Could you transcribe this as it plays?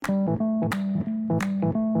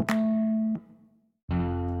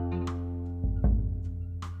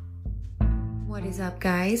up,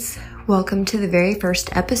 guys? Welcome to the very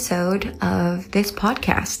first episode of this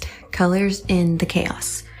podcast, Colors in the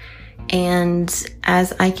Chaos. And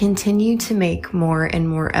as I continue to make more and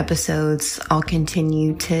more episodes, I'll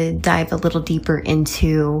continue to dive a little deeper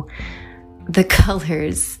into the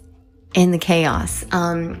colors in the chaos.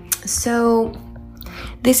 So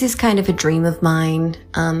this is kind of a dream of mine.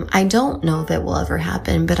 I don't know if it will ever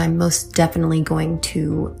happen, but I'm most definitely going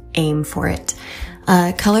to aim for it.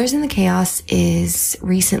 Colors in the Chaos is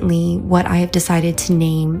recently what I have decided to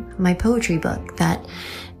name my poetry book, that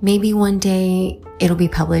maybe one day it'll be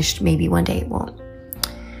published, maybe one day it won't.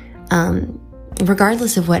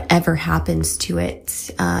 Regardless of whatever happens to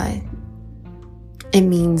it, it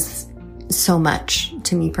means so much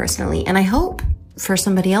to me personally. And I hope for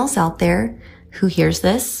somebody else out there who hears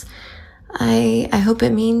this, I hope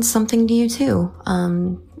it means something to you too,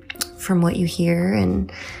 from what you hear and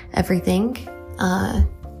everything.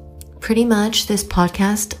 Pretty much this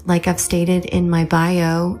podcast, like I've stated in my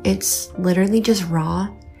bio, it's literally just raw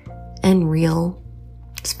and real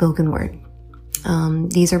spoken word.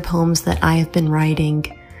 These are poems that I have been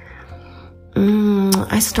writing.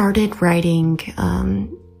 I started writing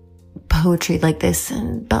poetry like this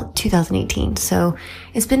in about 2018, so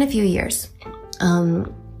it's been a few years.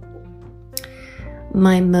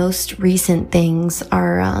 My most recent things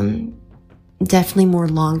are definitely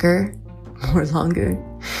longer.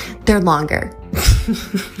 They're longer.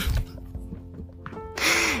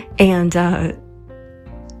 And I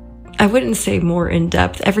wouldn't say more in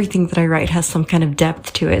depth. Everything that I write has some kind of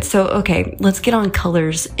depth to it. So, okay, let's get on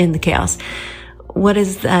Colors in the Chaos. What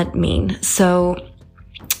does that mean? So,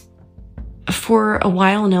 for a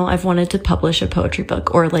while now, I've wanted to publish a poetry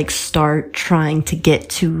book, or like start trying to get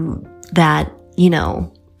to that,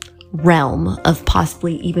 realm of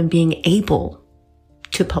possibly even being able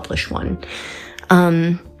to publish one.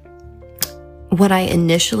 What I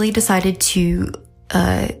initially decided to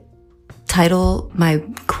title my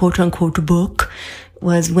quote-unquote book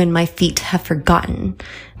was When My Feet Have Forgotten.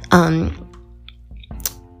 And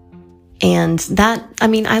that,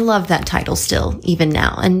 I love that title still, even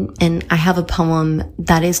now. And I have a poem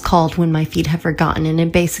that is called When My Feet Have Forgotten. And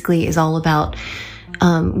it basically is all about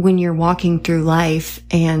when you're walking through life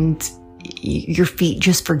and your feet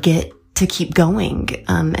just forget to keep going,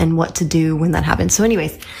 and what to do when that happens. So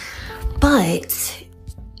anyways, but,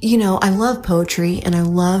 I love poetry and I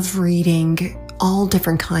love reading all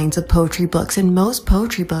different kinds of poetry books. And most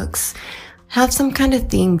poetry books have some kind of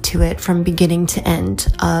theme to it from beginning to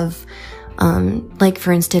end of, like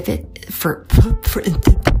for instance,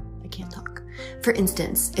 for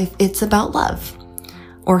instance, if it's about love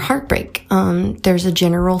or heartbreak, there's a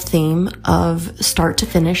general theme of start to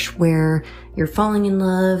finish where you're falling in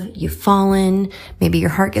love, you've fallen, maybe your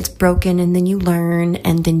heart gets broken, and then you learn,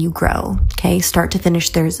 and then you grow. Okay, start to finish,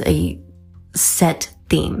 there's a set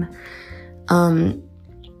theme.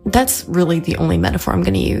 That's really the only metaphor I'm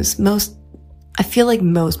going to use. I feel like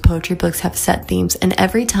most poetry books have set themes, and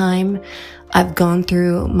every time I've gone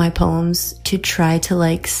through my poems to try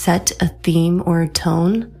to set a theme or a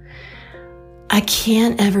tone, I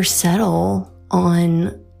can't ever settle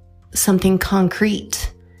on something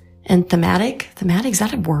concrete and thematic. Thematic, is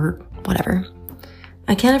that a word? Whatever.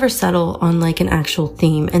 I can't ever settle on an actual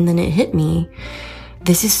theme. And then it hit me,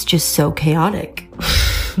 this is just so chaotic.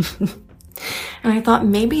 And I thought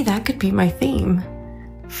maybe that could be my theme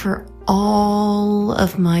for all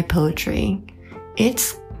of my poetry.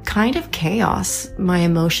 It's kind of chaos. My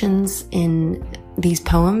emotions in these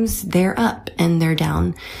poems, they're up and they're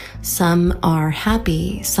down. Some are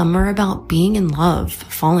happy. Some are about being in love,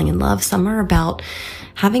 falling in love. Some are about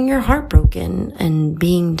having your heart broken and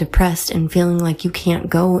being depressed and feeling like you can't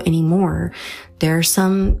go anymore. There are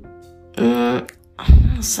some,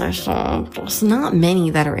 there's not many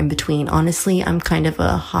that are in between. Honestly, I'm kind of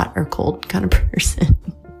a hot or cold kind of person.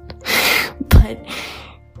 But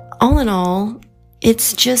all in all,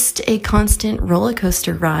 it's just a constant roller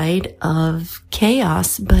coaster ride of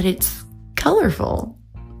chaos, but it's colorful.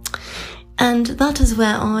 And that is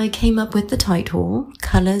where I came up with the title,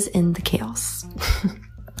 Colors in the Chaos.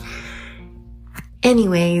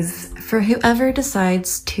 Anyways, for whoever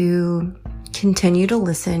decides to continue to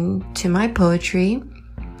listen to my poetry,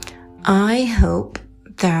 I hope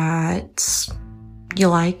that you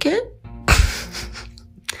like it.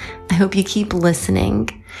 I hope you keep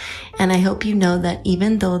listening. And I hope you know that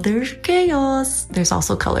even though there's chaos, there's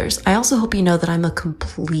also colors. I also hope you know that I'm a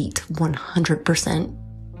complete 100%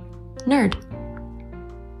 nerd.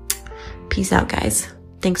 Peace out, guys.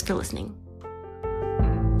 Thanks for listening.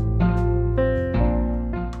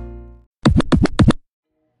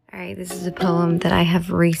 Hi, this is a poem that I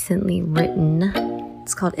have recently written.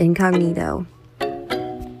 It's called Incognito.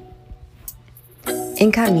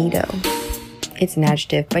 Incognito. It's an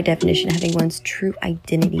adjective, by definition, having one's true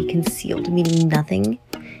identity concealed, meaning nothing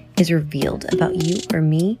is revealed about you or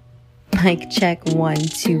me. Mic check 1,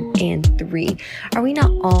 2, and 3. Are we not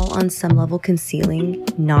all on some level concealing,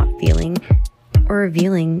 not feeling, or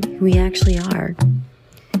revealing who we actually are?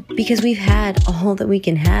 Because we've had all that we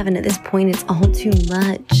can have, and at this point it's all too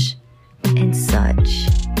much. And such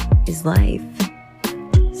is life.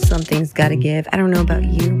 Something's gotta give. I don't know about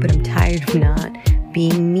you, but I'm tired of not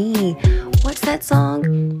being me. What's that song?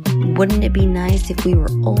 Wouldn't it be nice if we were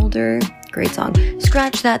older? Great song.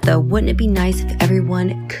 Scratch that though. Wouldn't it be nice if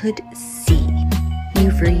everyone could see?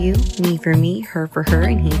 You for you, me for me, her for her,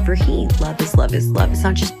 and he for he. Love is love is love. It's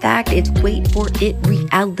not just fact, it's wait for it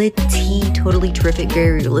reality. Totally terrific,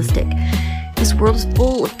 very realistic. This world is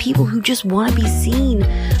full of people who just want to be seen,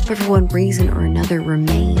 but for one reason or another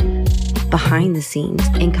remain behind the scenes,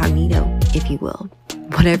 incognito, if you will.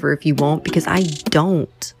 Whatever if you won't, because I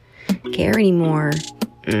don't care anymore.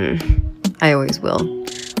 I always will.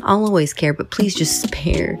 I'll always care, but please just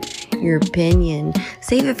spare your opinion.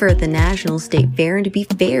 Save it for the National State Fair. And to be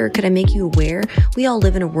fair, could I make you aware? We all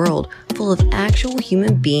live in a world full of actual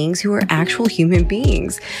human beings who are actual human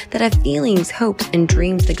beings that have feelings, hopes, and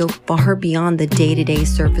dreams that go far beyond the day-to-day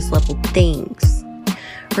surface level things.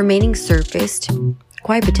 Remaining surfaced,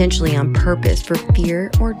 quite potentially on purpose, for fear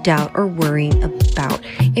or doubt or worrying about.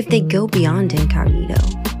 If they go beyond incognito,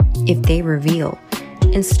 if they reveal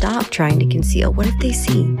and stop trying to conceal, what if they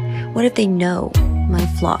see? What if they know my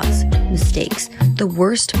flaws, mistakes, the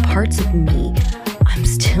worst parts of me I'm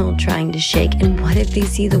still trying to shake? And what if they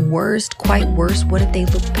see the worst, quite worse? What if they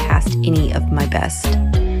look past any of my best?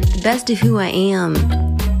 The best of who I am,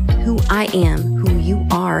 who you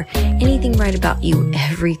are, anything right about you,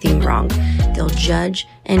 everything wrong. They'll judge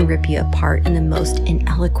and rip you apart in the most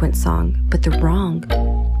ineloquent song, but they're wrong.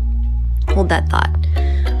 Hold that thought.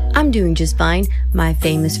 I'm doing just fine. My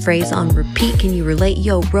famous phrase on repeat. Can you relate?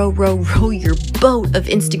 Yo, row your boat of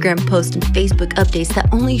Instagram posts and Facebook updates that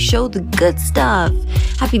only show the good stuff.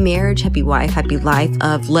 Happy marriage, happy wife, happy life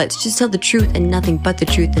of let's just tell the truth and nothing but the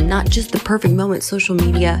truth and not just the perfect moment. Social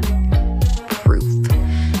media proof.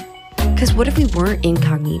 Because what if we weren't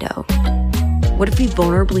incognito? What if we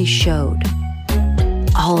vulnerably showed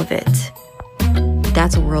all of it?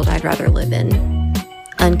 That's a world I'd rather live in.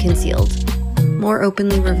 Unconcealed. More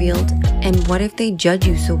openly revealed. And what if they judge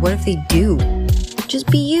you? So what if they do? Just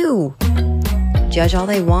be you. Judge all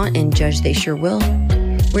they want and judge they sure will.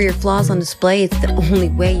 Where your flaws on display, it's the only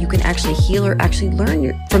way you can actually heal or actually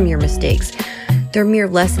learn from your mistakes. They're mere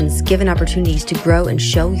lessons, given opportunities to grow and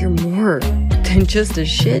show you're more than just a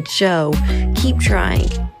shit show. Keep trying.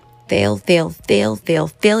 Fail,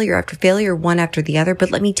 failure after failure, one after the other. But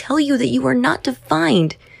let me tell you that you are not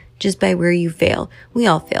defined just by where you fail. We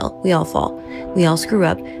all fail. We all fall. We all screw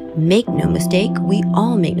up. Make no mistake. We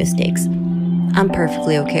all make mistakes. I'm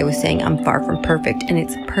perfectly okay with saying I'm far from perfect, and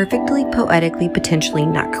it's perfectly, poetically, potentially,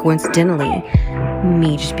 not coincidentally,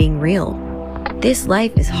 me just being real. This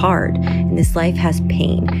life is hard, and this life has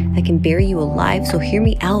pain that can bury you alive, so hear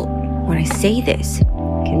me out when I say this,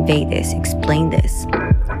 convey this, explain this.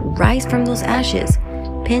 Rise from those ashes,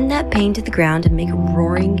 pin that pain to the ground, and make a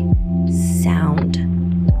roaring sound.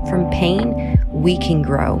 From pain, we can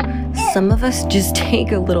grow. Some of us just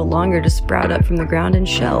take a little longer to sprout up from the ground and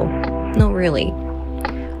show. No, really.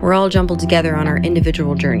 We're all jumbled together on our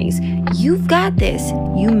individual journeys. You've got this.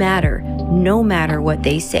 You matter, no matter what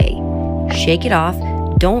they say. Shake it off.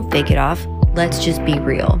 Don't fake it off. Let's just be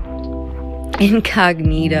real.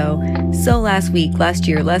 Incognito. So last week, last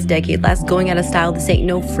year, last decade, last going out of style, this ain't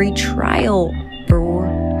no free trial. For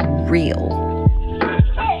real.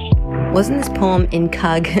 Wasn't this poem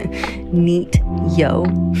incognito?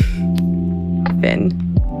 Finn.